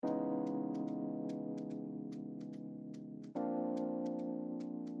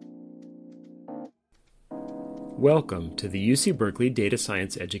Welcome to the UC Berkeley Data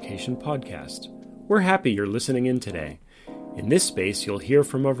Science Education Podcast. We're happy you're listening in today. In this space, you'll hear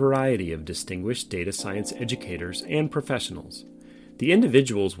from a variety of distinguished data science educators and professionals. The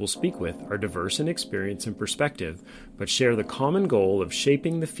individuals we'll speak with are diverse in experience and perspective, but share the common goal of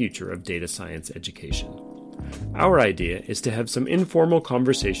shaping the future of data science education. Our idea is to have some informal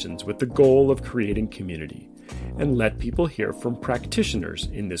conversations with the goal of creating community and let people hear from practitioners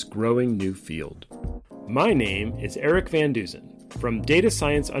in this growing new field. My name is Eric Van Duzen from Data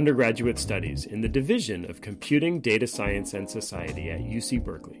Science Undergraduate Studies in the Division of Computing, Data Science, and Society at UC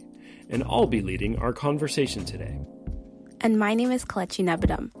Berkeley, and I'll be leading our conversation today. And my name is Kelechi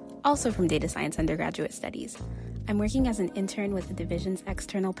Nebadum, also from Data Science Undergraduate Studies. I'm working as an intern with the division's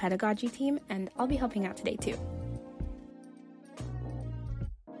external pedagogy team, and I'll be helping out today too.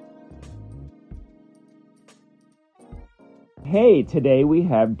 Hey, today we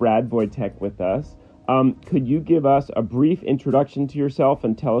have Brad Voytek with us. Could you give us a brief introduction to yourself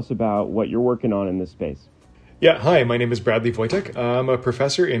and tell us about what you're working on in this space? Yeah, hi, my name is Bradley Voytek. I'm a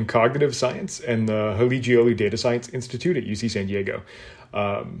professor in cognitive science and the Haligioli Data Science Institute at UC San Diego.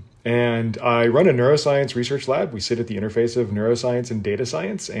 And I run a neuroscience research lab. We sit at the interface of neuroscience and data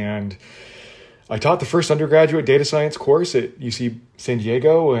science. And I taught the first undergraduate data science course at UC San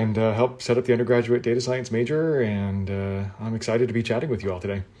Diego and helped set up the undergraduate data science major. And I'm excited to be chatting with you all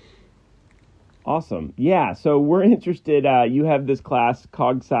today. Awesome. Yeah, so we're interested. You have this class,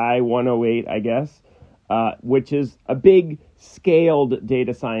 CogSci 108, I guess, which is a big scaled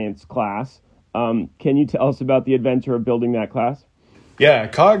data science class. Can you tell us about the adventure of building that class? Yeah,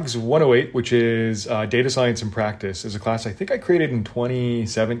 COGS 108, which is Data Science in Practice, is a class I think I created in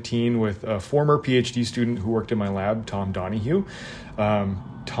 2017 with a former PhD student who worked in my lab, Tom Donahue.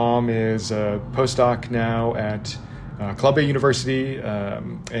 Tom is a postdoc now at Columbia University,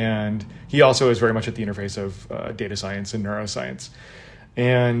 and he also is very much at the interface of data science and neuroscience.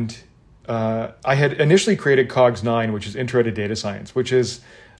 And I had initially created COGS 9, which is Intro to Data Science, which is,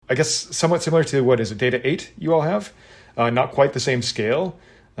 I guess, somewhat similar to, what is it, Data 8 you all have? Not quite the same scale.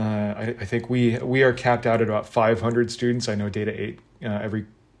 I think we are capped out at about 500 students. I know Data 8 every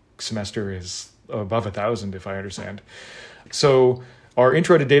semester is above 1,000, if I understand. So our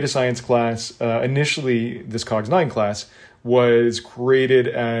Intro to Data Science class, initially this COGS 9 class, was created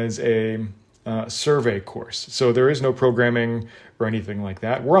as a survey course. So there is no programming or anything like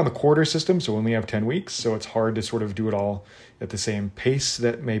that. We're on the quarter system, so we only have 10 weeks, so it's hard to sort of do it all at the same pace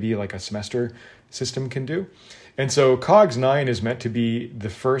that maybe like a semester system can do. And so COGS 9 is meant to be the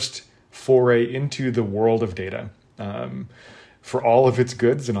first foray into the world of data for all of its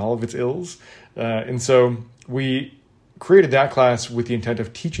goods and all of its ills. And so we created that class with the intent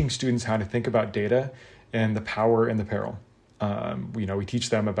of teaching students how to think about data and the power and the peril. We teach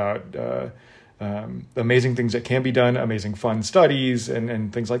them about amazing things that can be done, amazing fun studies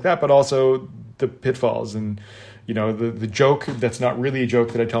and things like that, but also the pitfalls. And, the joke that's not really a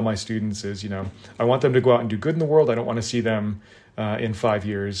joke that I tell my students is, I want them to go out and do good in the world. I don't want to see them in 5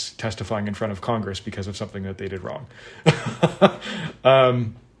 years testifying in front of Congress because of something that they did wrong.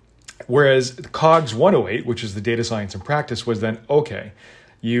 Whereas COGS 108, which is the data science in practice, was then, okay,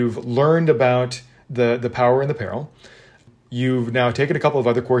 you've learned about the power and the peril. You've now taken a couple of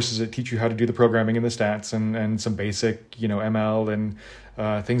other courses that teach you how to do the programming and the stats and some basic, ML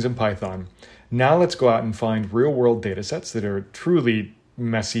and things in Python. Now let's go out and find real world data sets that are truly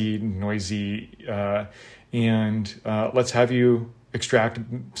messy, noisy, and let's have you extract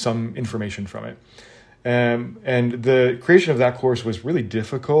some information from it. And the creation of that course was really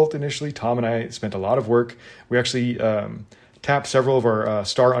difficult initially. Tom and I spent a lot of work. We actually tapped several of our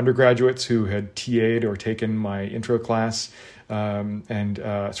star undergraduates who had TA'd or taken my intro class and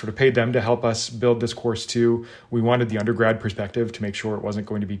sort of paid them to help us build this course too. We wanted the undergrad perspective to make sure it wasn't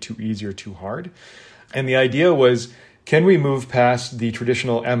going to be too easy or too hard. And the idea was, can we move past the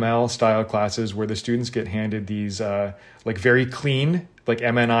traditional ML style classes where the students get handed these very clean, like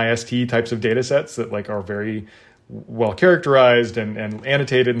MNIST types of data sets that are very well characterized and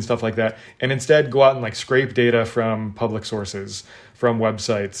annotated and stuff like that, and instead go out and scrape data from public sources, from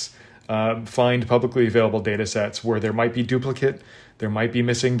websites, find publicly available data sets where there might be duplicate, there might be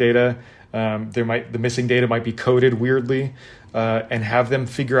missing data, the missing data might be coded weirdly, and have them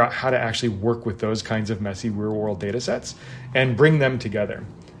figure out how to actually work with those kinds of messy real world data sets and bring them together.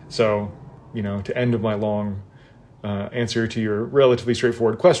 So, to end of my long answer to your relatively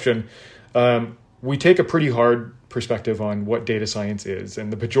straightforward question, we take a pretty hard perspective on what data science is.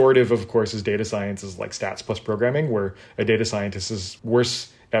 And the pejorative, of course, is data science is like stats plus programming, where a data scientist is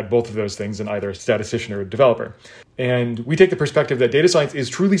worse at both of those things in either a statistician or a developer. And we take the perspective that data science is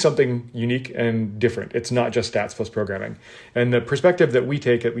truly something unique and different. It's not just stats plus programming. And the perspective that we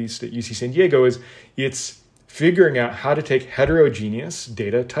take, at least at UC San Diego, is it's figuring out how to take heterogeneous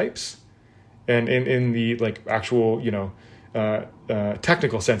data types, and in the like actual,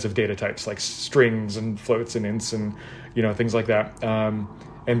 technical sense of data types, like strings and floats and ints and, things like that,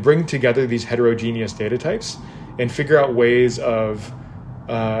 and bring together these heterogeneous data types and figure out ways of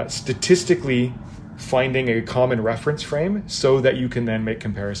statistically finding a common reference frame so that you can then make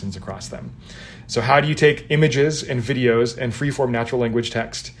comparisons across them. So how do you take images and videos and freeform natural language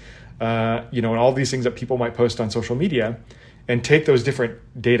text, and all these things that people might post on social media, and take those different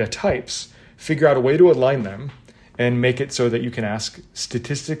data types, figure out a way to align them, and make it so that you can ask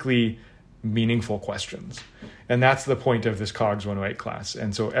statistically meaningful questions. And that's the point of this COGS 108 class.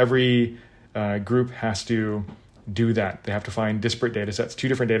 And so every group has to do that. They have to find disparate data sets, 2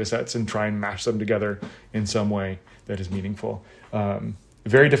 different data sets, and try and match them together in some way that is meaningful.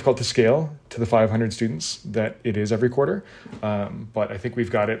 Very difficult to scale to the 500 students that it is every quarter. But I think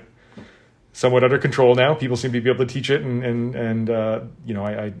we've got it somewhat under control now. People seem to be able to teach it. And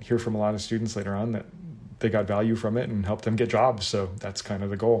I hear from a lot of students later on that they got value from it and helped them get jobs. So that's kind of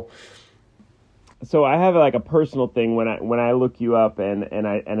the goal. So I have like a personal thing when I look you up and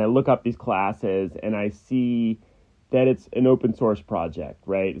I look up these classes and I see that it's an open source project,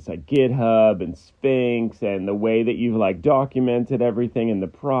 right? It's like GitHub and Sphinx, and the way that you've like documented everything in the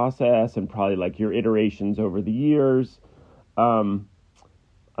process and probably like your iterations over the years. I'm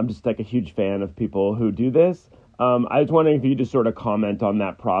just like a huge fan of people who do this. I was wondering if you just sort of comment on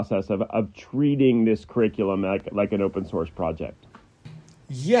that process of treating this curriculum like an open source project.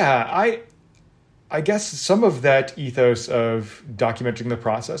 Yeah, I guess some of that ethos of documenting the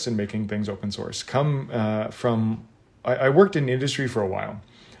process and making things open source come from, I worked in industry for a while.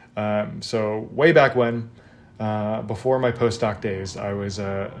 So way back when, before my postdoc days, I was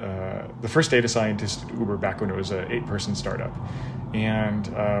the first data scientist at Uber back when it was an 8-person startup. And,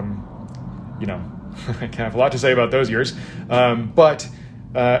 I can have a lot to say about those years. But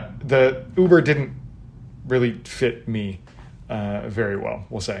the Uber didn't really fit me very well,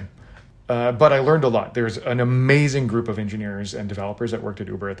 we'll say. But I learned a lot. There's an amazing group of engineers and developers that worked at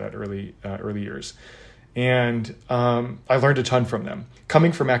Uber at that early years. And I learned a ton from them.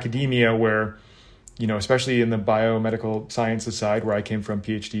 Coming from academia where, especially in the biomedical sciences side where I came from,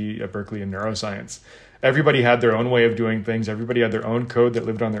 PhD at Berkeley in neuroscience, everybody had their own way of doing things. Everybody had their own code that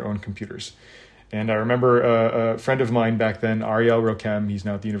lived on their own computers. And I remember a friend of mine back then, Ariel Rokem, he's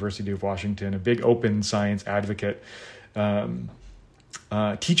now at the University of Washington, a big open science advocate, teaching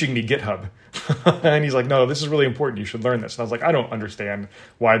me GitHub. And he's like, no, this is really important. You should learn this. And I was like, I don't understand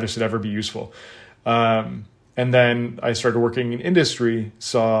why this would ever be useful. And then I started working in industry,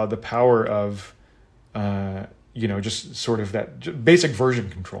 saw the power of, just sort of that basic version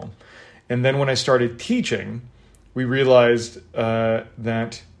control. And then when I started teaching, we realized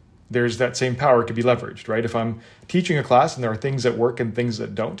that there's that same power to be leveraged, right? If I'm teaching a class and there are things that work and things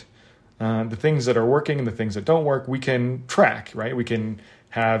that don't, the things that are working and the things that don't work, we can track, right? We can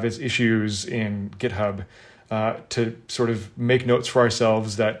have as issues in GitHub to sort of make notes for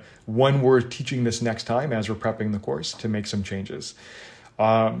ourselves that when we're teaching this next time, as we're prepping the course, to make some changes.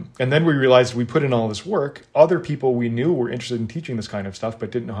 And then we realized we put in all this work. Other people we knew were interested in teaching this kind of stuff,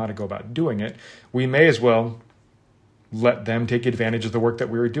 but didn't know how to go about doing it. We may as well let them take advantage of the work that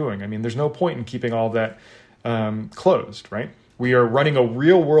we were doing. I mean, there's no point in keeping all that closed, right? We are running a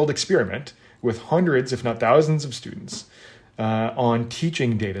real-world experiment with hundreds, if not thousands, of students on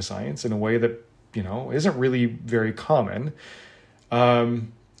teaching data science in a way that, isn't really very common.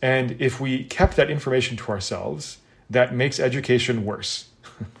 And if we kept that information to ourselves, that makes education worse.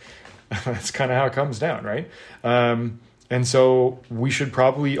 That's kind of how it comes down, right? And so we should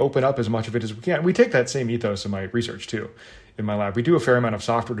probably open up as much of it as we can. We take that same ethos in my research too, in my lab. We do a fair amount of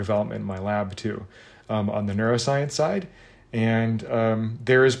software development in my lab too, on the neuroscience side. And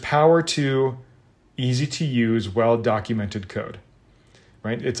there is power to easy to use, well-documented code,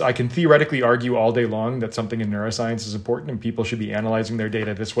 right? I can theoretically argue all day long that something in neuroscience is important and people should be analyzing their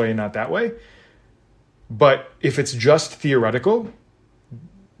data this way and not that way. But if it's just theoretical,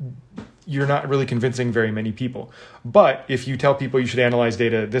 you're not really convincing very many people. But if you tell people you should analyze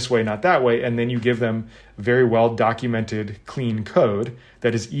data this way, not that way, and then you give them very well-documented, clean code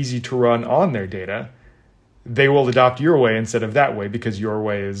that is easy to run on their data, they will adopt your way instead of that way because your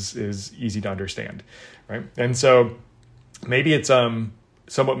way is easy to understand, right? And so maybe it's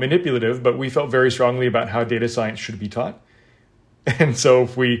somewhat manipulative, but we felt very strongly about how data science should be taught. And so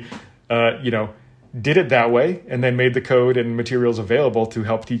if we, did it that way and then made the code and materials available to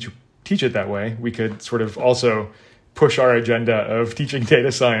help teach it that way, we could sort of also push our agenda of teaching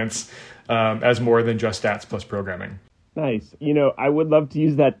data science as more than just stats plus programming. Nice. I would love to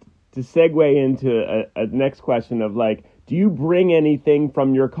use that to segue into a next question of like, do you bring anything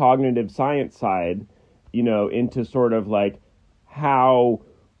from your cognitive science side, into sort of like how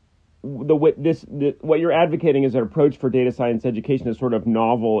what you're advocating as an approach for data science education is sort of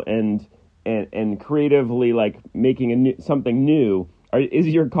novel and creatively like making something new? Is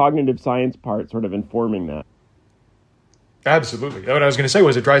your cognitive science part sort of informing that? Absolutely. What I was going to say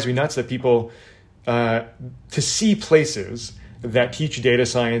was it drives me nuts that people to see places that teach data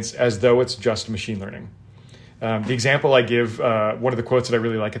science as though it's just machine learning. The example I give, one of the quotes that I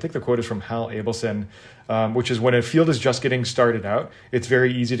really like, I think the quote is from Hal Abelson, which is when a field is just getting started out, it's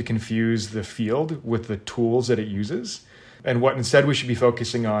very easy to confuse the field with the tools that it uses. And what instead we should be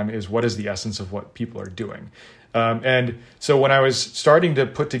focusing on is what is the essence of what people are doing. And so when I was starting to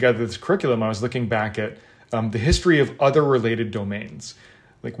put together this curriculum, I was looking back at the history of other related domains.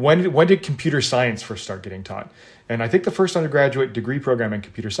 Like when did computer science first start getting taught? And I think the first undergraduate degree program in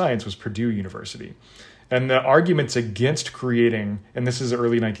computer science was Purdue University. And the arguments against creating, and this is the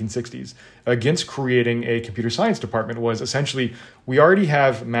early 1960s, against creating a computer science department was essentially, we already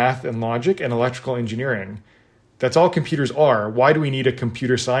have math and logic and electrical engineering. That's all computers are. Why do we need a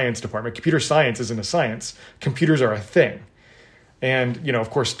computer science department? Computer science isn't a science. Computers are a thing. And, of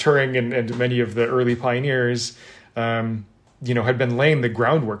course, Turing and many of the early pioneers, had been laying the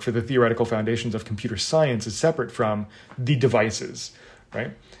groundwork for the theoretical foundations of computer science is separate from the devices,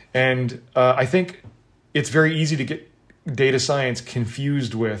 right? And I think it's very easy to get data science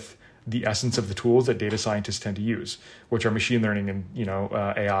confused with the essence of the tools that data scientists tend to use, which are machine learning and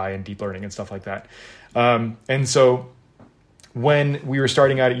AI and deep learning and stuff like that. And so when we were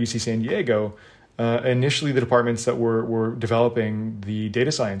starting out at UC San Diego, initially the departments that were developing the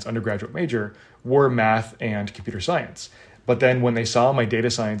data science undergraduate major were math and computer science. But then when they saw my data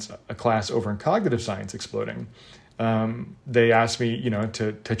science class over in cognitive science exploding, they asked me,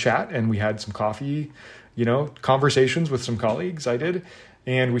 to chat, and we had some coffee, conversations with some colleagues I did.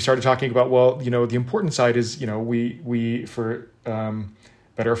 And we started talking about, the important side is, we for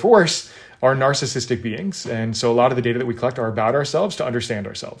better or for worse, are narcissistic beings. And so a lot of the data that we collect are about ourselves to understand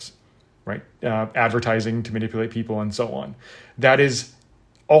ourselves, right? Advertising to manipulate people and so on. That is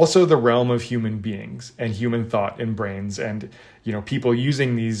also the realm of human beings and human thought and brains and, people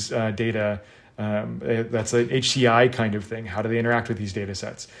using these data. That's an HCI kind of thing. How do they interact with these data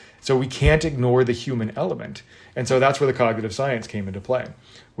sets? So we can't ignore the human element. And so that's where the cognitive science came into play,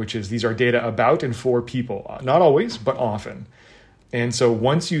 which is these are data about and for people, not always, but often. And so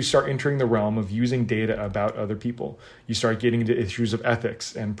once you start entering the realm of using data about other people, you start getting into issues of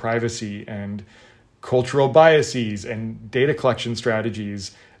ethics and privacy and cultural biases and data collection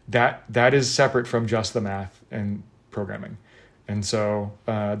strategies. That is separate from just the math and programming. And so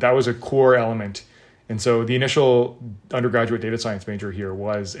that was a core element. And so the initial undergraduate data science major here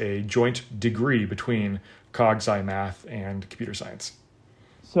was a joint degree between Cog-Sci Math and computer science.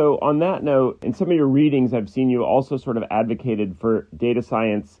 So on that note, in some of your readings, I've seen you also sort of advocated for data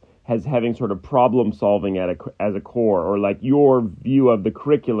science as having sort of problem solving as a core, or like your view of the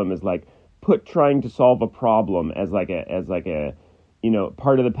curriculum is like trying to solve a problem as like a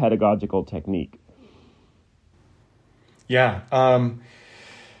part of the pedagogical technique. Yeah.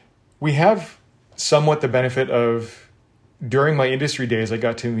 We have somewhat the benefit of, during my industry days, I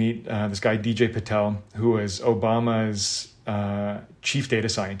got to meet this guy, DJ Patel, who was Obama's chief data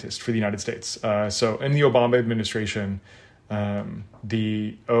scientist for the United States. So in the Obama administration,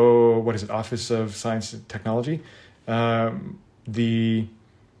 the Office of Science and Technology, the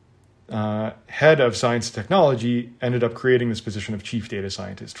head of science and technology ended up creating this position of chief data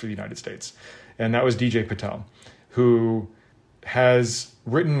scientist for the United States. And that was DJ Patel, who has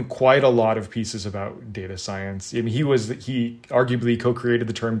written quite a lot of pieces about data science. I mean, he arguably co-created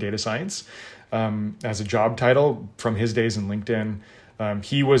the term data science as a job title from his days in LinkedIn.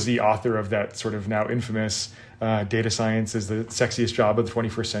 He was the author of that sort of now infamous data science is the sexiest job of the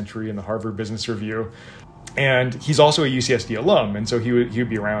 21st century in the Harvard Business Review. And he's also a UCSD alum, and so he would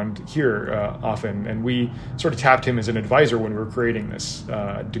be around here often. And we sort of tapped him as an advisor when we were creating this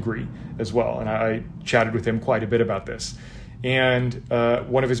degree as well. And I chatted with him quite a bit about this. And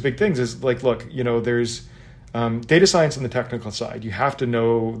one of his big things is like, look, there's data science on the technical side. You have to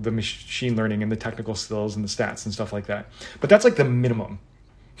know the machine learning and the technical skills and the stats and stuff like that. But that's like the minimum,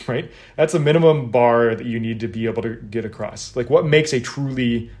 right? That's a minimum bar that you need to be able to get across. Like what makes a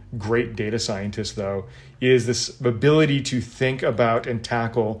truly great data scientist, though, is this ability to think about and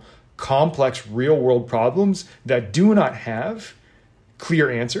tackle complex real world problems that do not have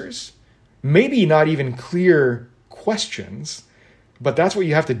clear answers, maybe not even clear questions, but that's what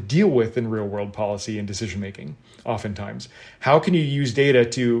you have to deal with in real world policy and decision making oftentimes. How can you use data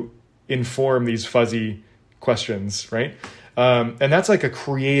to inform these fuzzy questions, right? And that's like a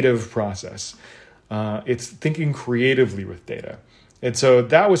creative process. It's thinking creatively with data. And so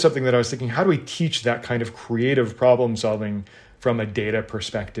that was something that I was thinking, how do we teach that kind of creative problem solving from a data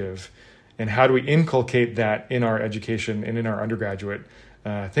perspective? And how do we inculcate that in our education and in our undergraduate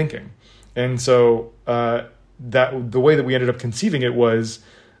thinking? And so that the way that we ended up conceiving it was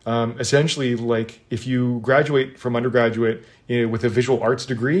essentially like if you graduate from undergraduate with a visual arts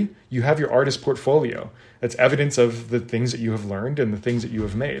degree, you have your artist portfolio. That's evidence of the things that you have learned and the things that you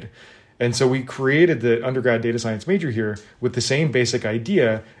have made. And so we created the undergrad data science major here with the same basic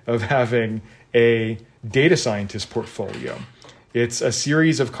idea of having a data scientist portfolio. It's a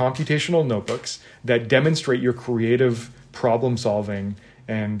series of computational notebooks that demonstrate your creative problem solving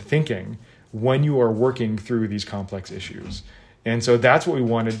and thinking when you are working through these complex issues. And so that's what we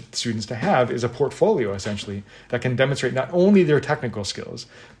wanted students to have, is a portfolio essentially that can demonstrate not only their technical skills,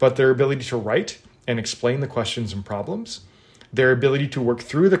 but their ability to write and explain the questions and problems, their ability to work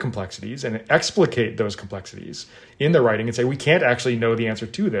through the complexities and explicate those complexities in the writing and say, we can't actually know the answer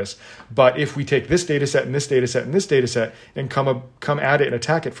to this, but if we take this data set and this data set and this data set and come at it and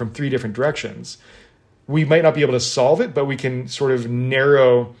attack it from 3 different directions, we might not be able to solve it, but we can sort of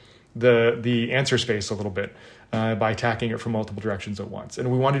narrow the answer space a little bit by attacking it from multiple directions at once. And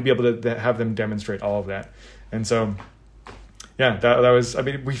we wanted to be able to have them demonstrate all of that. And so, yeah, that was, I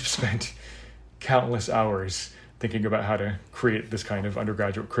mean, we've spent countless hours thinking about how to create this kind of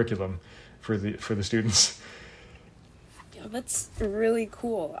undergraduate curriculum for the students. Yeah, that's really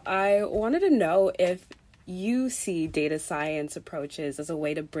cool. I wanted to know if you see data science approaches as a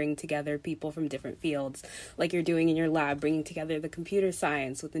way to bring together people from different fields, like you're doing in your lab, bringing together the computer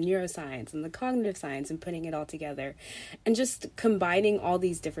science with the neuroscience and the cognitive science and putting it all together, and just combining all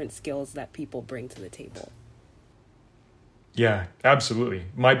these different skills that people bring to the table. Yeah, absolutely.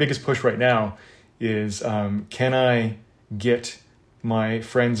 My biggest push right now is can I get my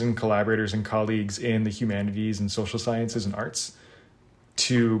friends and collaborators and colleagues in the humanities and social sciences and arts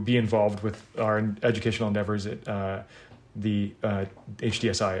to be involved with our educational endeavors at the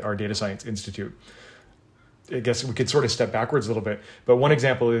HDSI, our Data Science Institute. I guess we could sort of step backwards a little bit, but one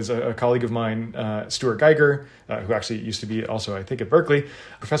example is a colleague of mine, Stuart Geiger, who actually used to be also, I think, at Berkeley.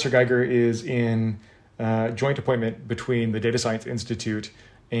 Professor Geiger is in joint appointment between the Data Science Institute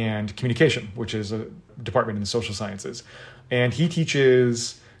and communication, which is a department in the social sciences. And he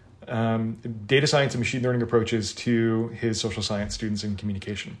teaches data science and machine learning approaches to his social science students in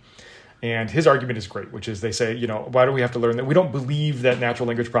communication. And his argument is great, which is they say, why do we have to learn that? We don't believe that natural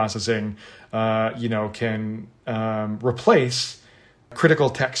language processing, can replace critical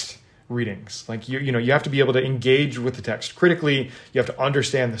text readings. Like, you have to be able to engage with the text critically. You have to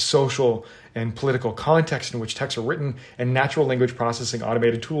understand the social and political context in which texts are written, and natural language processing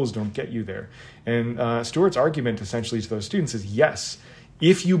automated tools don't get you there. And Stuart's argument essentially to those students is, yes,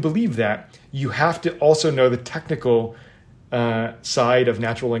 if you believe that, you have to also know the technical side of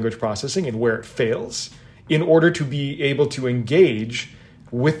natural language processing and where it fails in order to be able to engage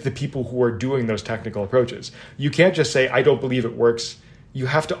with the people who are doing those technical approaches. You can't just say, I don't believe it works. You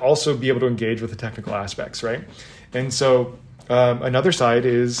have to also be able to engage with the technical aspects, right? And so another side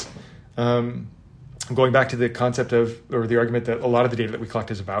is going back to the concept of, or the argument that a lot of the data that we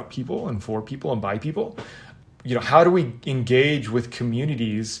collect is about people and for people and by people. How do we engage with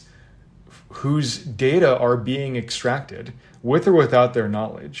communities whose data are being extracted with or without their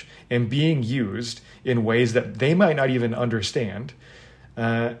knowledge and being used in ways that they might not even understand?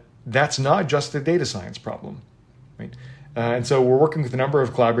 That's not just a data science problem, right? And so we're working with a number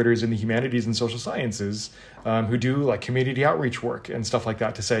of collaborators in the humanities and social sciences who do like community outreach work and stuff like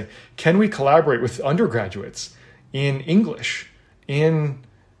that to say, can we collaborate with undergraduates in English, in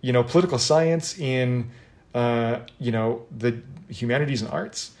political science, in the humanities and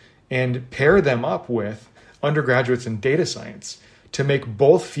arts, and pair them up with undergraduates in data science to make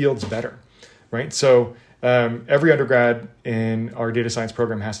both fields better, right? So every undergrad in our data science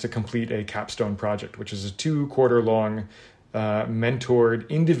program has to complete a capstone project, which is a 2-quarter-long mentored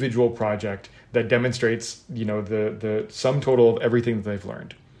individual project that demonstrates, the sum total of everything that they've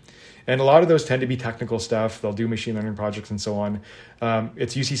learned. And a lot of those tend to be technical stuff. They'll do machine learning projects and so on.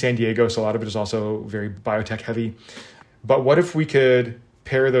 It's UC San Diego, so a lot of it is also very biotech heavy. But what if we could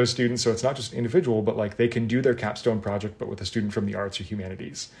pair those students so it's not just individual, but like they can do their capstone project, but with a student from the arts or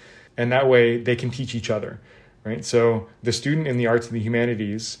humanities. And that way they can teach each other, right? So the student in the arts and the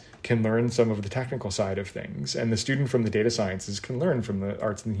humanities can learn some of the technical side of things, and the student from the data sciences can learn from the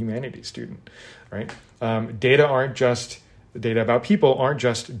arts and the humanities student, right? Data about people aren't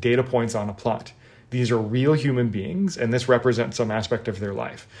just data points on a plot. These are real human beings, and this represents some aspect of their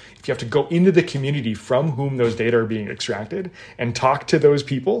life. If you have to go into the community from whom those data are being extracted and talk to those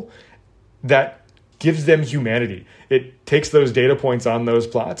people, that gives them humanity. It takes those data points on those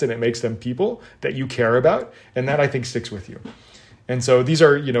plots and it makes them people that you care about, and that I think sticks with you. And so these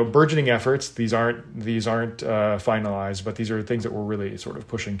are, burgeoning efforts. These aren't finalized, but these are things that we're really sort of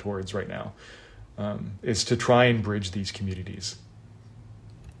pushing towards right now, is to try and bridge these communities.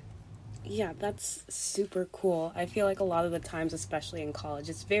 Yeah, that's super cool. I feel like a lot of the times, especially in college,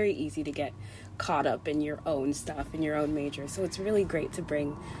 it's very easy to get caught up in your own stuff, in your own major. So it's really great to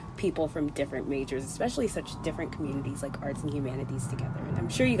bring people from different majors, especially such different communities like arts and humanities together. And I'm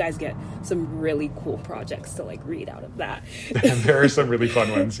sure you guys get some really cool projects to read out of that. There are some really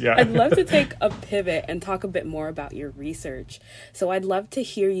fun ones, yeah. I'd love to take a pivot and talk a bit more about your research. So I'd love to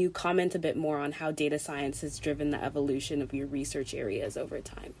hear you comment a bit more on how data science has driven the evolution of your research areas over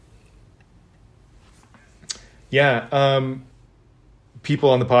time. Yeah,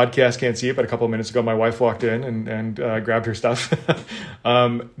 people on the podcast can't see it, but a couple of minutes ago, my wife walked in and grabbed her stuff.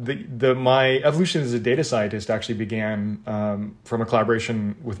 My evolution as a data scientist actually began from a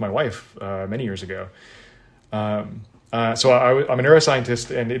collaboration with my wife many years ago. So I'm a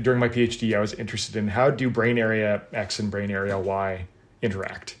neuroscientist, and during my PhD, I was interested in how do brain area X and brain area Y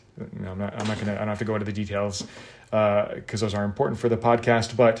interact. I don't have to go into the details because those are important for the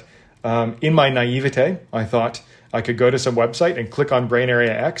podcast, but in my naivete, I thought I could go to some website and click on brain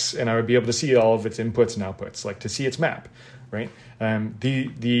area X, and I would be able to see all of its inputs and outputs, like to see its map, right?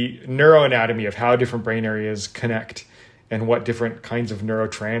 The neuroanatomy of how different brain areas connect and what different kinds of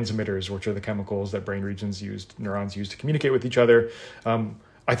neurotransmitters, which are the chemicals that neurons use to communicate with each other.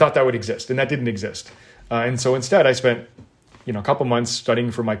 I thought that would exist, and that didn't exist. And so instead, I spent a couple months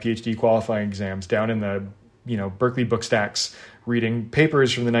studying for my PhD qualifying exams down in the Berkeley book stacks, reading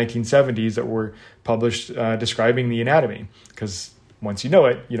papers from the 1970s that were published describing the anatomy. Because once you know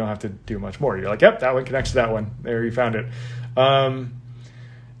it, you don't have to do much more. You're like, yep, that one connects to that one. There, you found it.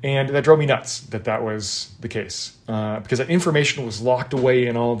 And that drove me nuts that was the case. Because that information was locked away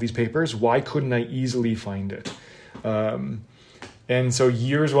in all of these papers. Why couldn't I easily find it? And so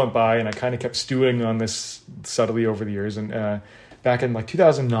years went by, and I kind of kept stewing on this subtly over the years. And back in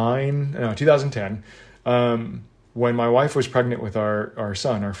 2010, when my wife was pregnant with our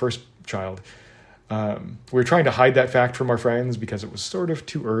son, our first child, we were trying to hide that fact from our friends because it was sort of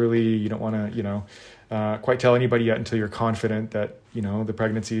too early. You don't want to, quite tell anybody yet until you're confident that, the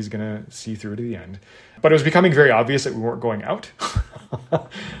pregnancy is going to see through to the end. But it was becoming very obvious that we weren't going out.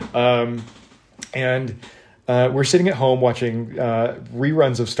 And we're sitting at home watching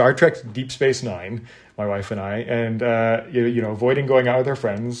reruns of Star Trek Deep Space Nine, my wife and I, and avoiding going out with our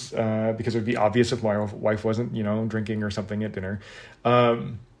friends because it would be obvious if my wife wasn't drinking or something at dinner.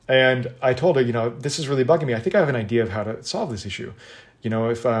 And I told her, this is really bugging me. I think I have an idea of how to solve this issue.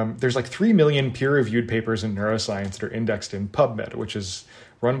 If there's 3 million peer-reviewed papers in neuroscience that are indexed in PubMed, which is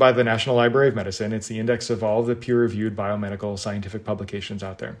run by the National Library of Medicine. It's the index of all the peer-reviewed biomedical scientific publications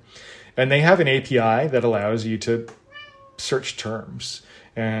out there. And they have an API that allows you to search terms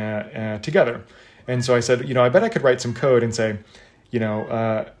together. And so I said, I bet I could write some code and say,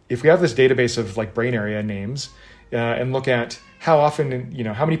 if we have this database of brain area names and look at how often,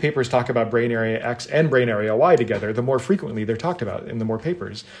 how many papers talk about brain area X and brain area Y together, the more frequently they're talked about in the more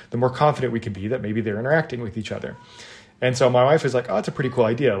papers, the more confident we can be that maybe they're interacting with each other. And so my wife is like, oh, it's a pretty cool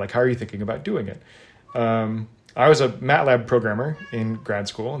idea. How are you thinking about doing it? I was a MATLAB programmer in grad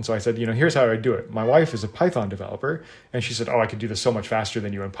school. And so I said, here's how I do it. My wife is a Python developer. And she said, oh, I could do this so much faster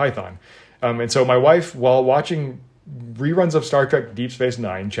than you in Python. And so my wife, while watching reruns of Star Trek Deep Space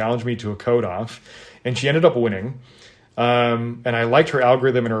Nine, challenged me to a code off. And she ended up winning. And I liked her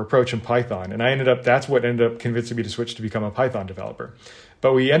algorithm and her approach in Python. And that's what ended up convincing me to switch to become a Python developer.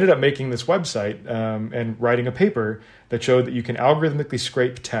 But we ended up making this website and writing a paper that showed that you can algorithmically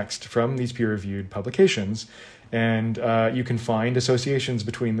scrape text from these peer-reviewed publications, and you can find associations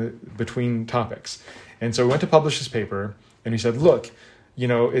between topics. And so we went to publish this paper, and we said, look,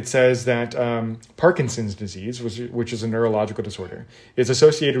 it says that Parkinson's disease, which is a neurological disorder, is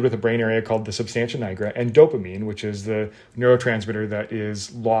associated with a brain area called the substantia nigra, and dopamine, which is the neurotransmitter that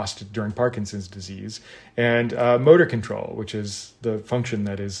is lost during Parkinson's disease, and motor control, which is the function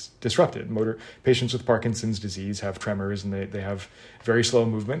that is disrupted. Patients with Parkinson's disease have tremors, and they have very slow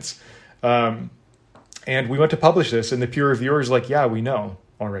movements. And we went to publish this, and the peer reviewers were like, yeah, we know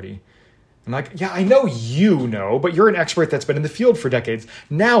already. I'm like, yeah, I know you know, but you're an expert that's been in the field for decades.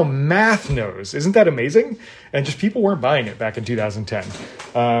 Now math knows. Isn't that amazing? And just people weren't buying it back in 2010.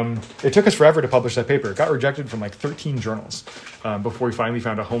 It took us forever to publish that paper. It got rejected from like 13 journals before we finally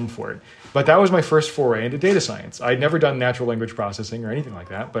found a home for it. But that was my first foray into data science. I'd never done natural language processing or anything like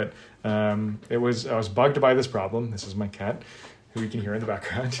that, but I was bugged by this problem. This is my cat, who you can hear in the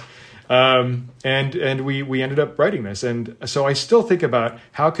background. And we ended up writing this. And so I still think about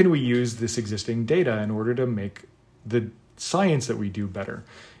how can we use this existing data in order to make the science that we do better.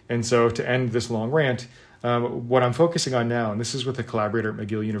 And so to end this long rant, what I'm focusing on now, and this is with a collaborator at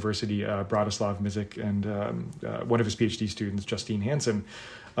McGill University, Bratislav Mizik, and one of his PhD students, Justine Hansen,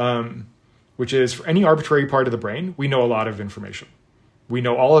 which is for any arbitrary part of the brain, we know a lot of information. We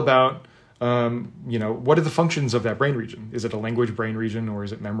know all about what are the functions of that brain region? Is it a language brain region, or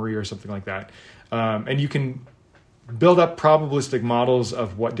is it memory or something like that? And you can build up probabilistic models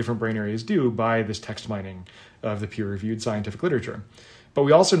of what different brain areas do by this text mining of the peer-reviewed scientific literature. But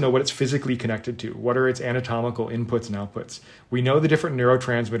we also know what it's physically connected to. What are its anatomical inputs and outputs? We know the different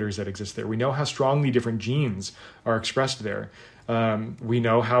neurotransmitters that exist there. We know how strongly different genes are expressed there. We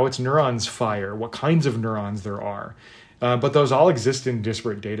know how its neurons fire, what kinds of neurons there are. But those all exist in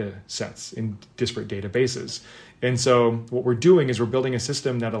disparate data sets, in disparate databases. And so what we're doing is we're building a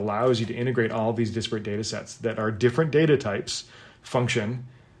system that allows you to integrate all these disparate data sets that are different data types, function,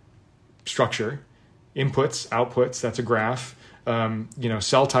 structure, inputs, outputs, that's a graph,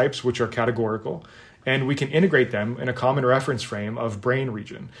 cell types, which are categorical. And we can integrate them in a common reference frame of brain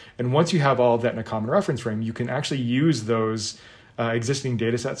region. And once you have all of that in a common reference frame, you can actually use those existing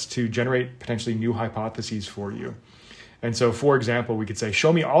data sets to generate potentially new hypotheses for you. And so, for example, we could say,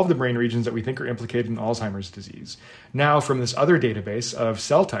 show me all of the brain regions that we think are implicated in Alzheimer's disease. Now, from this other database of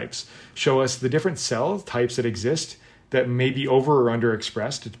cell types, show us the different cell types that exist that may be over or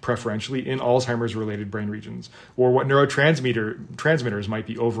underexpressed preferentially in Alzheimer's-related brain regions, or what neurotransmitters might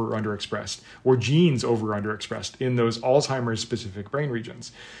be over or underexpressed, or genes over or underexpressed in those Alzheimer's-specific brain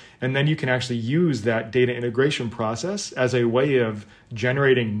regions. And then you can actually use that data integration process as a way of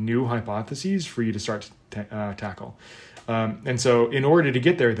generating new hypotheses for you to start to tackle. And so in order to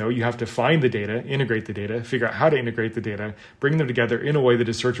get there, though, you have to find the data, integrate the data, figure out how to integrate the data, bring them together in a way that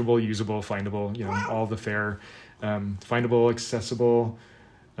is searchable, usable, findable, all the fair, findable, accessible,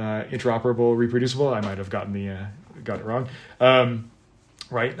 interoperable, reproducible. I might have got it wrong.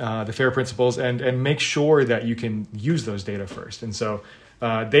 The FAIR principles, and make sure that you can use those data first. And so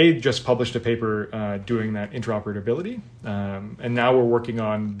they just published a paper doing that interoperability. And now we're working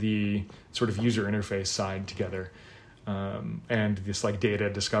on the sort of user interface side together. And this like data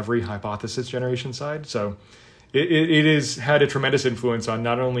discovery hypothesis generation side. So it has had a tremendous influence on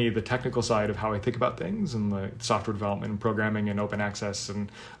not only the technical side of how I think about things and the software development and programming and open access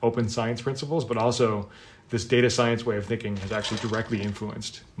and open science principles, but also this data science way of thinking has actually directly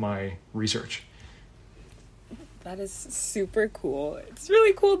influenced my research. That is super cool. It's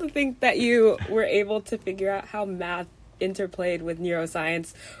really cool to think that you were able to figure out how math interplayed with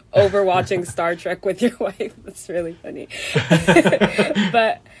neuroscience over watching Star Trek with your wife. That's really funny.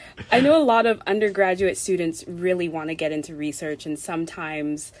 But I know a lot of undergraduate students really want to get into research, and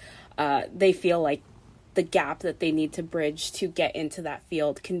sometimes they feel like the gap that they need to bridge to get into that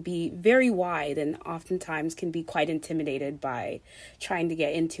field can be very wide, and oftentimes can be quite intimidated by trying to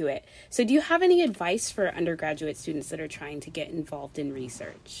get into it. So do you have any advice for undergraduate students that are trying to get involved in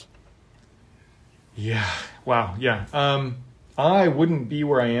research? Yeah. Wow. Yeah. I wouldn't be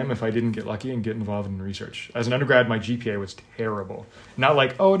where I am if I didn't get lucky and get involved in research. As an undergrad, my GPA was terrible. Not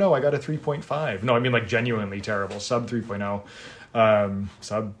like, oh no, I got a 3.5. No, I mean like genuinely terrible. Sub 3.0,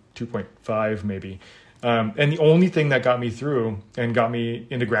 sub 2.5 maybe. And the only thing that got me through and got me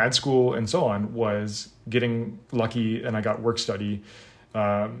into grad school and so on was getting lucky, and I got work study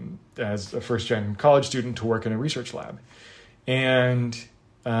as a first-gen college student to work in a research lab. And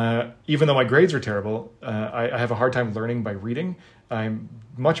even though my grades are terrible, I have a hard time learning by reading. I'm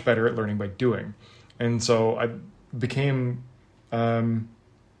much better at learning by doing. And so I became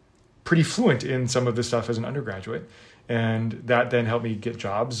pretty fluent in some of this stuff as an undergraduate. And that then helped me get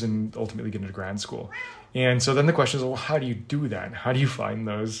jobs and ultimately get into grad school. And so then the question is, well, how do you do that? How do you find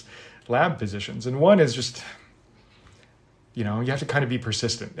those lab positions? And one is just, you have to kind of be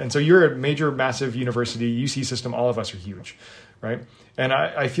persistent. And so you're a major, massive university, UC system, all of us are huge, right? And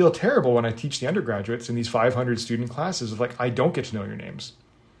I feel terrible when I teach the undergraduates in these 500 student classes of like, I don't get to know your names.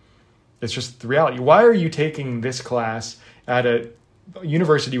 It's just the reality. Why are you taking this class at a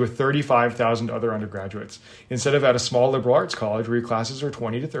university with 35,000 other undergraduates instead of at a small liberal arts college where your classes are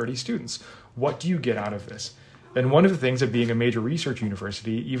 20 to 30 students? What do you get out of this? And one of the things of being a major research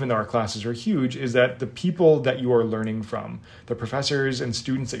university, even though our classes are huge, is that the people that you are learning from, the professors and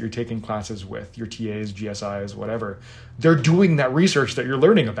students that you're taking classes with, your TAs, GSIs, whatever, they're doing that research that you're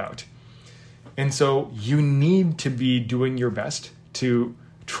learning about. And so you need to be doing your best to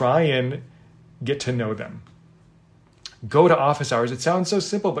try and get to know them. Go to office hours. It sounds so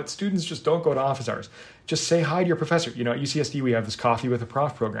simple, but students just don't go to office hours. Just say hi to your professor. At UCSD, we have this coffee with a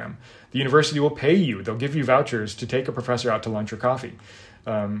prof program. The university will pay you. They'll give you vouchers to take a professor out to lunch or coffee.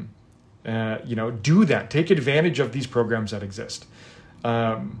 Do that. Take advantage of these programs that exist.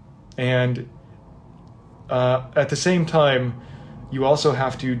 And at the same time, you also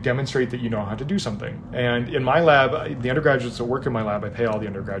have to demonstrate that you know how to do something. And in my lab, the undergraduates that work in my lab, I pay all the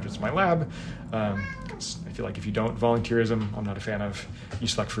undergraduates in my lab. Because I feel like if you don't, volunteerism, I'm not a fan of. You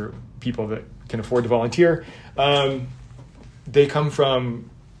select for people that can afford to volunteer. They come from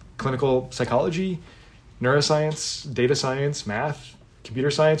clinical psychology, neuroscience, data science, math,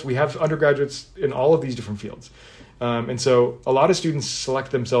 computer science. We have undergraduates in all of these different fields. And so a lot of students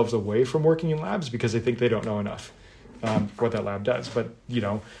select themselves away from working in labs because they think they don't know enough. What that lab does. But,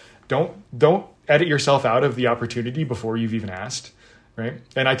 don't edit yourself out of the opportunity before you've even asked, right?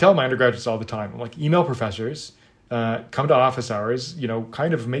 And I tell my undergraduates all the time, I'm like, email professors, come to office hours,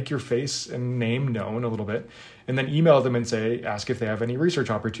 kind of make your face and name known a little bit, and then email them and ask if they have any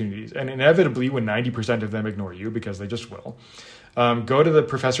research opportunities. And inevitably, when 90% of them ignore you, because they just will, go to the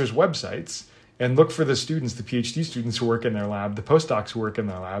professors' websites and look for the students, the PhD students who work in their lab, the postdocs who work in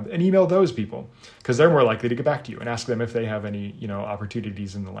their lab, and email those people because they're more likely to get back to you and ask them if they have any,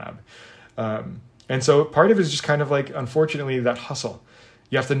 opportunities in the lab. And so part of it is just kind of like, unfortunately, that hustle.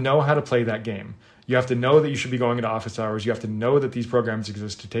 You have to know how to play that game. You have to know that you should be going into office hours. You have to know that these programs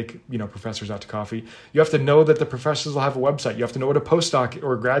exist to take, professors out to coffee. You have to know that the professors will have a website. You have to know what a postdoc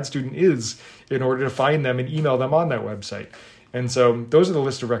or a grad student is in order to find them and email them on that website. And so those are the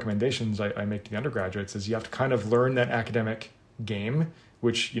list of recommendations I make to the undergraduates is you have to kind of learn that academic game,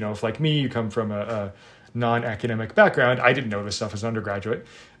 which, if like me, you come from a non-academic background, I didn't know this stuff as an undergraduate.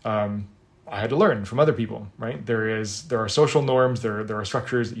 I had to learn from other people, right? There are social norms, there are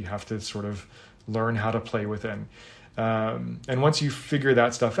structures that you have to sort of learn how to play within. And once you figure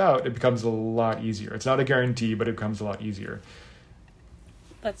that stuff out, it becomes a lot easier. It's not a guarantee, but it becomes a lot easier.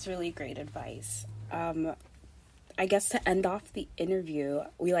 That's really great advice. I guess to end off the interview,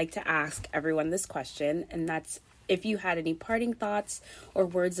 we like to ask everyone this question, and that's if you had any parting thoughts or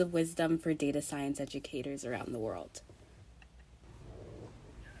words of wisdom for data science educators around the world.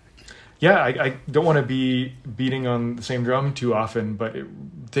 Yeah, I don't want to be beating on the same drum too often, but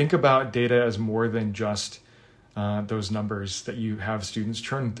think about data as more than just those numbers that you have students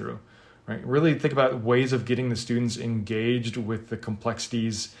churn through, right? Really think about ways of getting the students engaged with the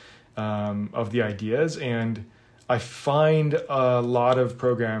complexities of the ideas. And I find a lot of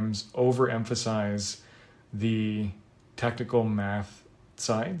programs overemphasize the technical math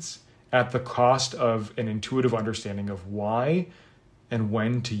sides at the cost of an intuitive understanding of why and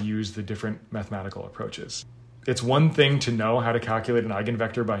when to use the different mathematical approaches. It's one thing to know how to calculate an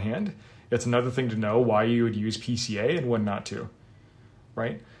eigenvector by hand. It's another thing to know why you would use PCA and when not to,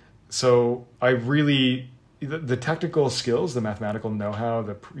 right? So I really, the technical skills, the mathematical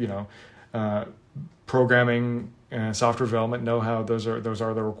know-how, programming, software development know-how, those are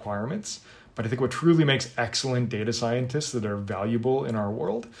the requirements. But I think what truly makes excellent data scientists that are valuable in our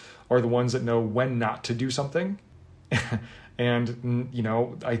world are the ones that know when not to do something. And,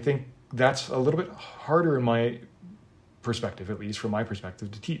 I think that's a little bit harder in my perspective, at least from my perspective,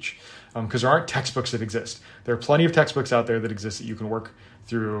 to teach. Because there aren't textbooks that exist. There are plenty of textbooks out there that exist that you can work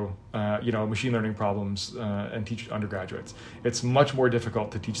through, machine learning problems and teach undergraduates. It's much more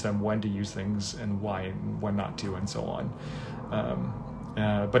difficult to teach them when to use things and why and when not to and so on.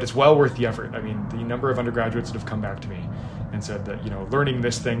 But it's well worth the effort. I mean, the number of undergraduates that have come back to me and said that, learning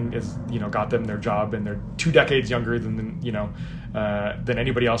this thing is, got them their job and they're 2 decades younger than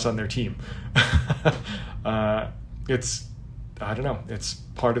anybody else on their team. It's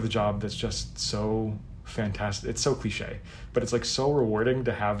part of the job that's just so fantastic. It's so cliche, but it's like so rewarding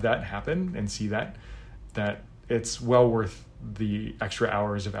to have that happen and see that it's well worth the extra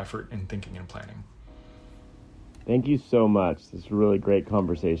hours of effort in thinking and planning. Thank you so much. This is a really great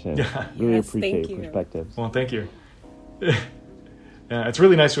conversation. Yeah. Really Yes, appreciate thank your you. perspectives. Well, thank you. Yeah, it's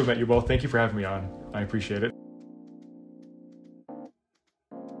really nice to have met you both. Thank you for having me on. I appreciate it.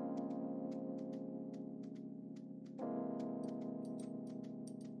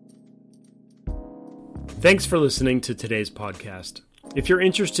 Thanks for listening to today's podcast. If you're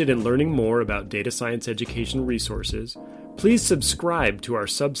interested in learning more about data science education resources, Please subscribe to our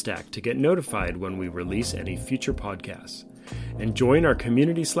Substack to get notified when we release any future podcasts. And join our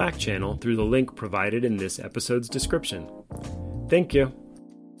community Slack channel through the link provided in this episode's description. Thank you.